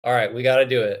All right, we got to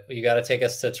do it. You got to take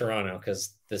us to Toronto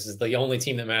because this is the only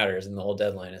team that matters in the whole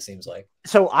deadline, it seems like.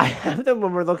 So I have them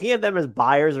when we're looking at them as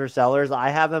buyers or sellers. I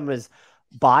have them as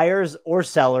buyers or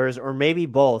sellers, or maybe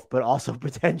both, but also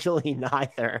potentially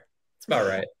neither. It's about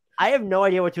right. I have no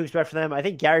idea what to expect from them. I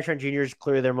think Gary Trent Jr. is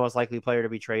clearly their most likely player to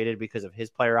be traded because of his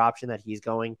player option that he's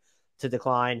going to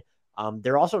decline.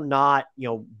 They're also not,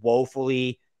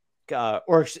 woefully,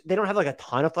 or they don't have like a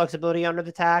ton of flexibility under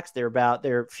the tax.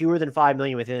 They're fewer than 5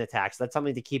 million within the tax. That's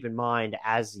something to keep in mind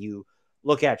as you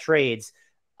look at trades.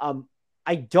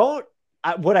 I don't.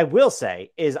 What I will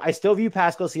say is I still view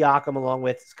Pascal Siakam along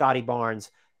with Scotty Barnes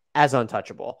as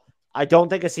untouchable. I don't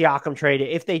think a Siakam trade,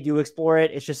 if they do explore it,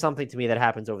 it's just something to me that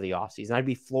happens over the offseason. I'd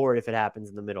be floored if it happens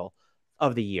in the middle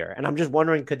of the year. And I'm just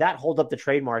wondering, could that hold up the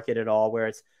trade market at all, where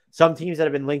it's some teams that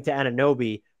have been linked to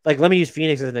Anunoby? Like, let me use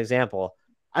Phoenix as an example.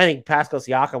 I think Pascal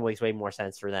Siakam makes way more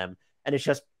sense for them. And it's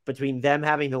just between them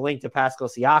having the link to Pascal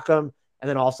Siakam and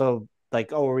then also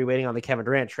like, oh, are we waiting on the Kevin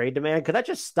Durant trade demand? Could that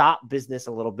just stop business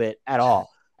a little bit at all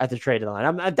at the trade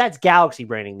deadline? That's galaxy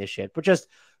braining this shit, but just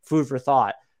food for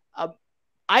thought.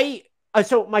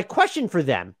 So my question for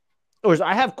them, or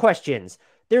I have questions.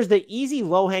 There's the easy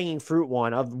low hanging fruit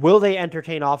one of will they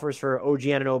entertain offers for OG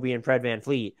Anunoby and Fred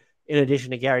VanVleet in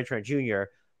addition to Gary Trent Jr.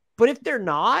 But if they're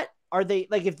not, are they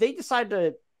like if they decide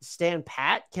to stand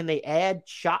pat, can they add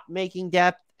shot making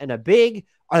depth and a big?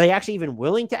 Are they actually even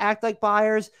willing to act like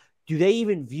buyers? Do they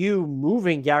even view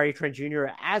moving Gary Trent Jr.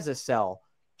 as a sell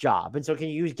job? And so can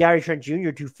you use Gary Trent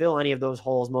Jr. to fill any of those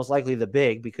holes, most likely the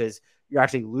big, because you're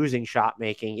actually losing shot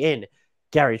making in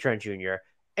Gary Trent Jr.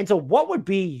 And so what would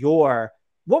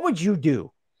you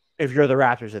do if you're the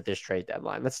Raptors at this trade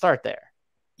deadline? Let's start there.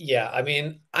 Yeah, I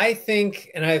mean, I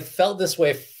think, and I've felt this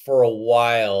way for a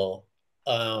while.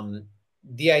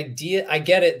 The idea, I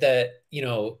get it that,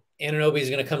 Anunoby is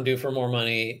going to come due for more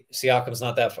money. Siakam's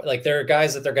not that far. Like, there are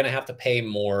guys that they're going to have to pay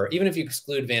more, even if you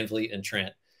exclude VanVleet and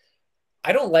Trent.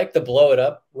 I don't like the blow it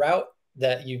up route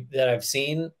that I've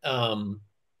seen.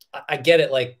 I get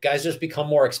it. Like, guys just become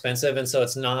more expensive. And so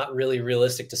it's not really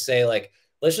realistic to say, like,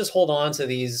 let's just hold on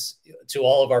to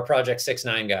all of our Project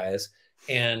 6-9 guys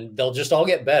and they'll just all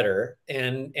get better.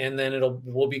 And then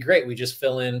we'll be great. We just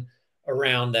fill in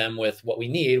around them with what we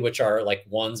need, which are like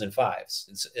 1s and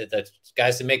 5s. That's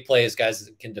guys that make plays, guys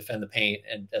that can defend the paint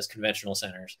and as conventional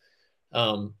centers.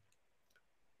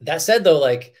 That said, though,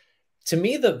 like, to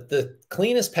me, the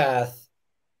cleanest path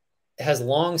has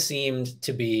long seemed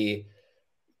to be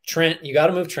Trent. You got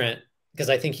to move Trent because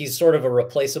I think he's sort of a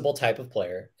replaceable type of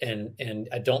player, and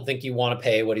I don't think you want to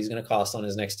pay what he's going to cost on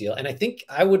his next deal. And I think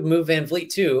I would move VanVleet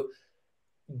too,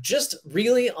 just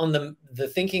really on the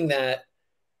thinking that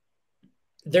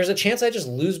there's a chance I just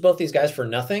lose both these guys for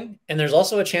nothing, and there's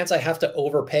also a chance I have to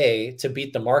overpay to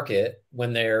beat the market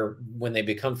when they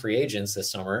become free agents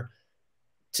this summer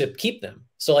to keep them.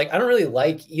 So like I don't really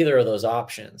like either of those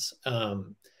options.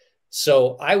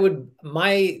 So I would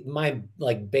my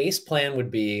like base plan would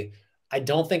be I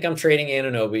don't think I'm trading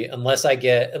Anunoby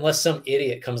unless some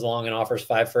idiot comes along and offers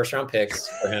 5 first-round picks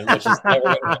for him, which is never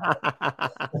going to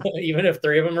happen, even if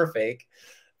 3 of them are fake.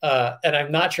 And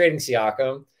I'm not trading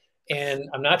Siakam, and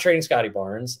I'm not trading Scotty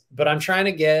Barnes, but I'm trying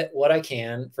to get what I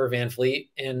can for VanVleet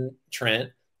and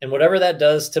Trent. And whatever that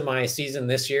does to my season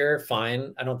this year,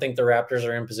 fine. I don't think the Raptors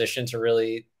are in position to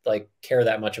really like care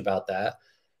that much about that.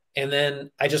 And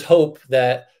then I just hope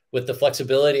that with the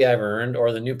flexibility I've earned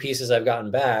or the new pieces I've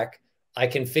gotten back, I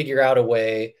can figure out a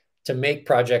way to make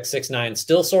Project 6-9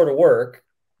 still sort of work,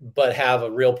 but have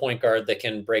a real point guard that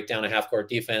can break down a half-court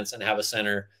defense and have a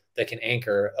center that can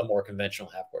anchor a more conventional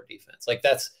half-court defense. Like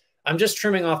I'm just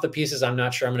trimming off the pieces I'm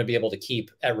not sure I'm going to be able to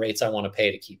keep at rates I want to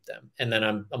pay to keep them. And then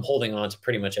I'm holding on to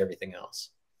pretty much everything else.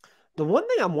 The one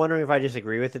thing I'm wondering if I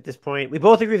disagree with at this point, we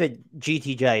both agree that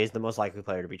GTJ is the most likely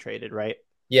player to be traded, right?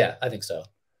 Yeah, I think so.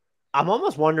 I'm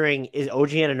almost wondering, is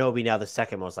OG Anunoby now the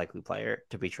second most likely player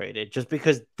to be traded? Just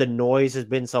because the noise has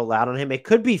been so loud on him. It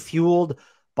could be fueled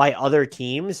by other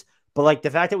teams, but like the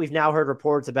fact that we've now heard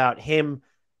reports about him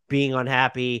being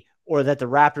unhappy or that the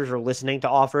Raptors are listening to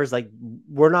offers, like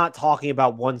we're not talking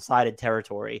about one-sided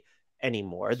territory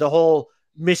anymore. The whole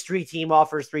mystery team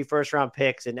offers 3 first-round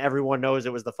picks and everyone knows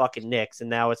it was the fucking Knicks and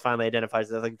now it's finally identified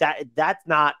as like that's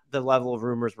not the level of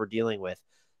rumors we're dealing with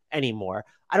anymore.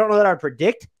 I don't know that I would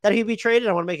predict that he'd be traded.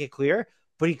 I want to make it clear,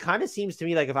 but he kind of seems to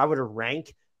me like if I were to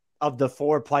rank of the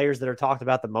 4 players that are talked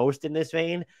about the most in this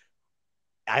vein,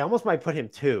 I almost might put him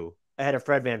 2 ahead of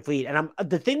Fred VanVleet. And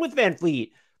the thing with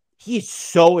VanVleet, he is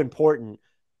so important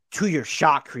to your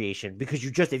shot creation because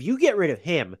if you get rid of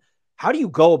him, how do you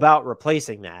go about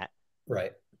replacing that?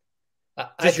 Right. I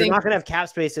think you're not going to have cap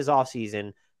space this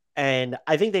offseason. And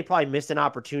I think they probably missed an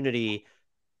opportunity.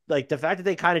 Like the fact that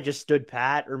they kind of just stood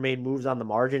pat or made moves on the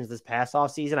margins this past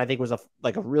off season, I think was a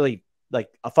really like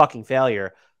a fucking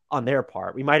failure on their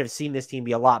part. We might have seen this team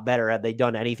be a lot better had they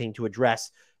done anything to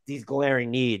address these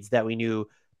glaring needs that we knew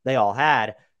they all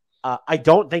had. I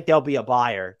don't think they'll be a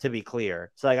buyer, to be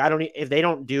clear. So like, I don't, if they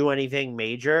don't do anything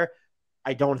major,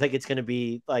 I don't think it's going to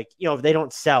be like, if they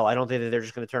don't sell, I don't think that they're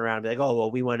just going to turn around and be like, oh,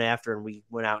 well, we went after and we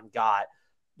went out and got,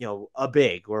 a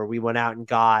big, or we went out and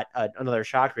got another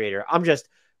shot creator. I'm just,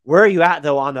 where are you at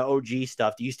though on the OG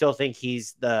stuff? Do you still think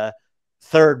he's the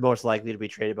third most likely to be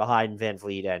traded behind Van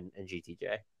Vliet and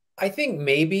GTJ? I think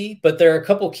maybe, but there are a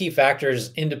couple key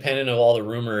factors independent of all the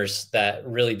rumors that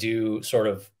really do sort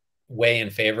of weigh in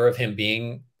favor of him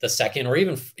being the second, or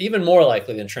even more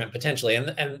likely than Trent potentially.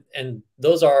 And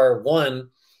those are, one,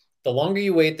 the longer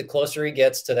you wait, the closer he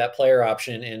gets to that player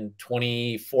option in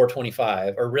 24,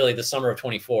 25, or really the summer of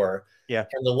 24. Yeah.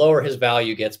 And the lower his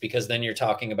value gets, because then you're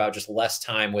talking about just less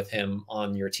time with him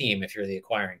on your team if you're the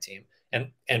acquiring team,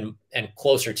 and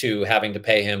closer to having to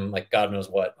pay him like God knows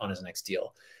what on his next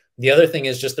deal. The other thing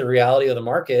is just the reality of the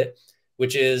market,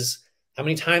 which is, how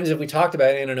many times have we talked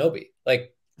about Anunoby?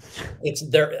 Like,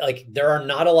 there are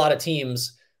not a lot of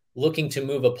teams looking to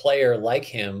move a player like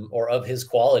him or of his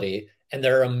quality, and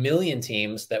there are a million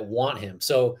teams that want him.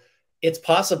 So it's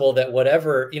possible that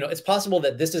it's possible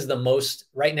that this is the most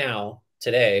right now,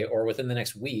 today, or within the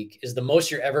next week, is the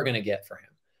most you're ever going to get for him.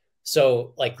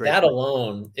 So like Great that point.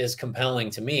 alone is compelling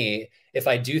to me. If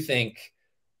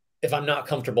I'm not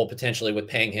comfortable potentially with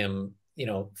paying him,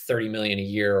 30 million a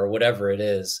year or whatever it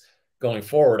is going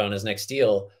forward on his next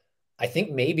deal, I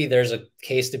think maybe there's a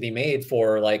case to be made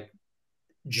for like,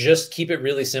 just keep it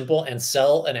really simple and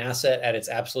sell an asset at its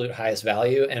absolute highest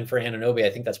value. And for Anunoby,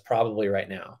 I think that's probably right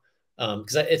now.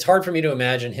 Because it's hard for me to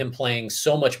imagine him playing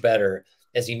so much better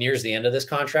as he nears the end of this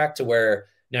contract, to where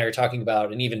now you're talking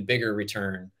about an even bigger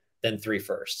return than 3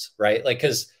 firsts, right? Like,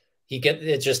 because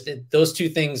those two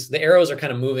things, the arrows are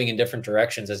kind of moving in different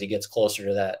directions as he gets closer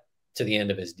to the end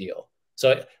of his deal.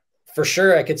 So for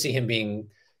sure, I could see him being,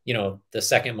 the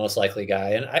second most likely guy.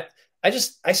 And I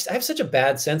have such a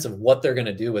bad sense of what they're going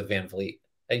to do with Van Vliet.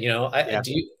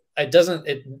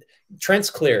 Trent's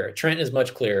clear. Trent is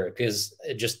much clearer, because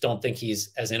I just don't think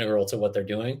he's as integral to what they're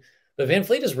doing. But Van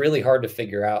Vliet is really hard to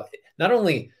figure out. Not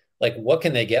only like what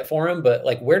can they get for him, but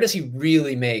like, where does he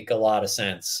really make a lot of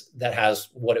sense that has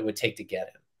what it would take to get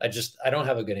him? I don't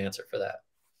have a good answer for that.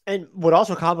 And what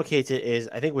also complicates it is,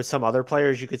 I think with some other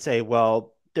players, you could say,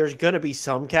 well, there's going to be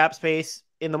some cap space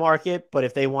in the market, but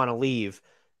if they want to leave,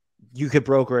 you could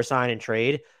broker a sign and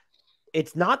trade.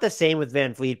 It's not the same with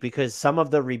Van Vliet, because some of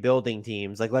the rebuilding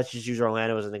teams, like let's just use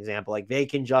Orlando as an example, like they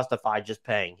can justify just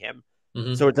paying him.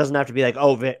 Mm-hmm. So it doesn't have to be like,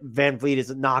 oh, Van Vliet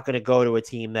is not going to go to a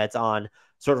team that's on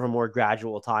sort of a more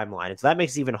gradual timeline. And so that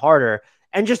makes it even harder.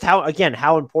 And just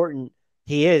how important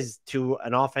he is to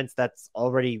an offense that's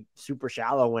already super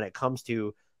shallow when it comes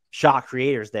to shot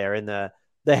creators there in the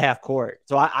half court.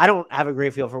 So I don't have a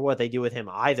great feel for what they do with him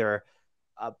either.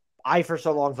 I for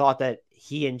so long thought that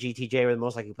he and GTJ were the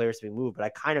most likely players to be moved, but I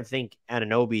kind of think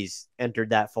Anunoby's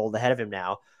entered that fold ahead of him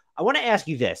now. I want to ask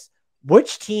you this.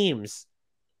 Which teams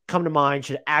come to mind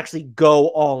should actually go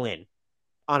all in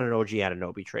on an OG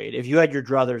Anunoby trade if you had your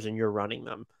druthers and you're running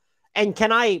them? And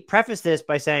can I preface this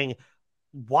by saying,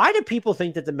 why do people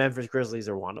think that the Memphis Grizzlies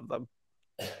are one of them?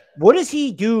 What does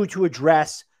he do to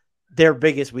address their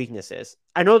biggest weaknesses?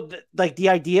 I know like the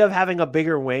idea of having a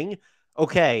bigger wing,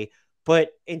 okay,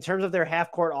 but in terms of their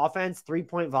half-court offense,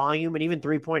 3-point volume, and even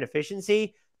 3-point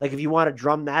efficiency, like if you want to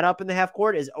drum that up in the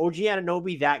half-court, is OG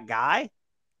Anunoby that guy?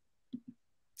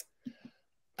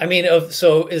 I mean,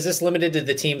 so is this limited to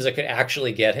the teams that could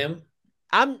actually get him?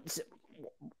 A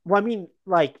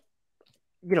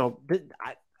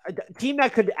team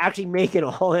that could actually make an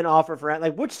all-in offer for,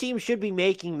 like, which team should be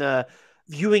making the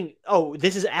viewing, oh,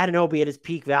 this is Anunoby at his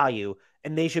peak value,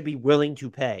 and they should be willing to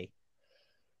pay?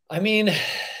 I mean,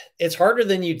 it's harder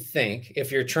than you'd think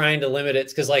if you're trying to limit it,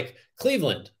 because like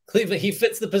Cleveland, he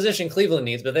fits the position Cleveland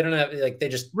needs, but they don't have they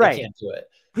can't do it.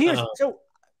 So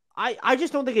I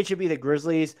just don't think it should be the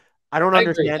Grizzlies. I don't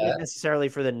understand it necessarily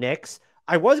for the Knicks.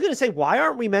 I was going to say, why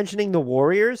aren't we mentioning the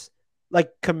Warriors, like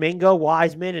Kuminga,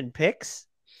 Wiseman, and picks?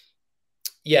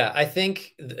 Yeah, I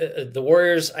think the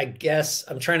Warriors, I guess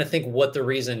I'm trying to think what the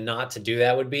reason not to do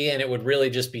that would be. And it would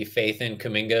really just be faith in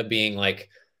Kuminga being like,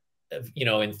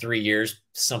 in 3 years,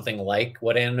 something like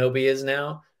what Anunoby is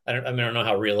now. I don't know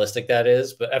how realistic that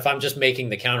is, but if I'm just making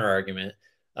the counter argument,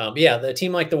 the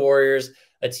team like the Warriors,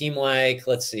 a team like,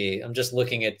 let's see, I'm just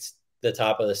looking at the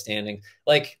top of the standing.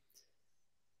 Like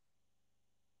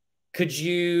Could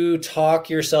you talk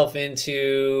yourself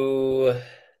into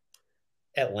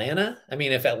Atlanta? I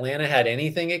mean, if Atlanta had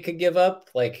anything it could give up,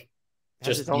 like Has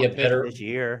just its be own a pick better. this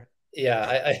year.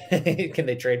 Yeah, can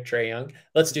they trade Trey Young?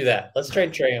 Let's do that. Let's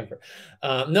trade Trey Young for.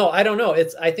 No, I don't know.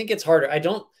 I think it's harder. I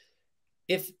don't.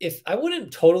 If I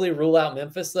wouldn't totally rule out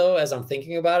Memphis though, as I'm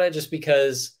thinking about it, just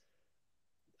because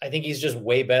I think he's just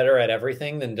way better at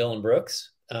everything than Dylan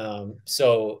Brooks.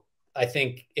 So I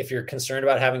think if you're concerned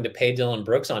about having to pay Dylan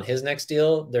Brooks on his next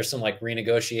deal, there's some like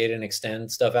renegotiate and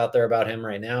extend stuff out there about him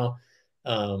right now.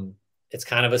 It's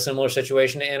kind of a similar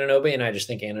situation to Anunoby, and I just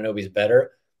think Anunoby's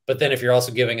better. But then if you're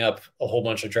also giving up a whole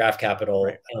bunch of draft capital,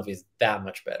 Right. I don't know if he's that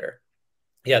much better.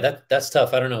 Yeah, that's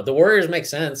tough. I don't know. The Warriors make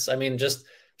sense. I mean, just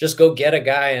go get a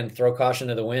guy and throw caution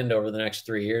to the wind over the next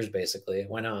 3 years, basically.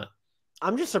 Why not?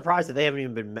 I'm just surprised that they haven't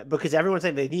even been because everyone's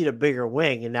saying they need a bigger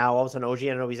wing, and now all of a sudden OG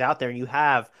Anunoby's out there, and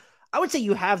I would say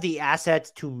you have the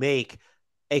assets to make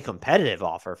a competitive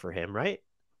offer for him, right?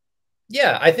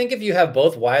 Yeah, I think if you have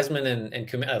both Wiseman and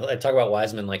I talk about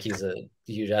Wiseman like he's a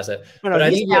huge asset, No, but I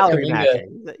he's think if salary you have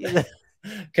matching.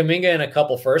 Kuminga and a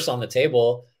couple firsts on the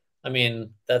table, I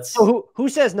mean, So that's who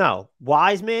says no?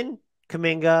 Wiseman,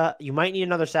 Kuminga. You might need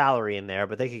another salary in there,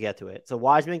 but they could get to it. So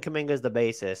Wiseman, Kuminga is the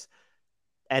basis,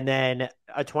 and then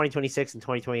a 2026 and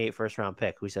 2028 first round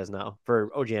pick. Who says no for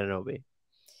OG Anunoby?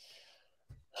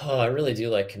 oh, I really do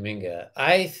like Kuminga.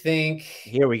 I think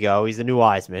Here we go. He's the new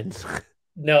Wiseman.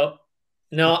 no,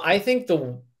 no, I think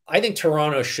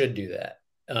Toronto should do that.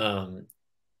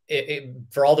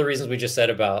 For all the reasons we just said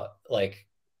about like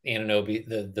Anunoby,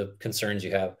 the concerns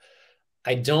you have.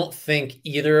 I don't think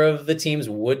either of the teams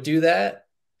would do that.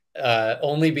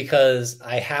 Only because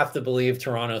I have to believe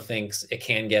Toronto thinks it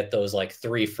can get those like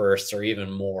 3 firsts or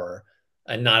even more,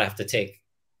 and not have to take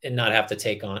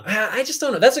on. I just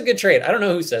don't know. That's a good trade. I don't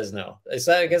know who says no.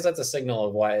 I guess that's a signal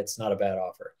of why it's not a bad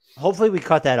offer. Hopefully, we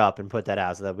cut that up and put that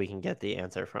out so that we can get the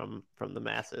answer from the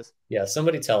masses. Yeah,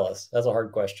 somebody tell us. That's a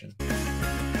hard question.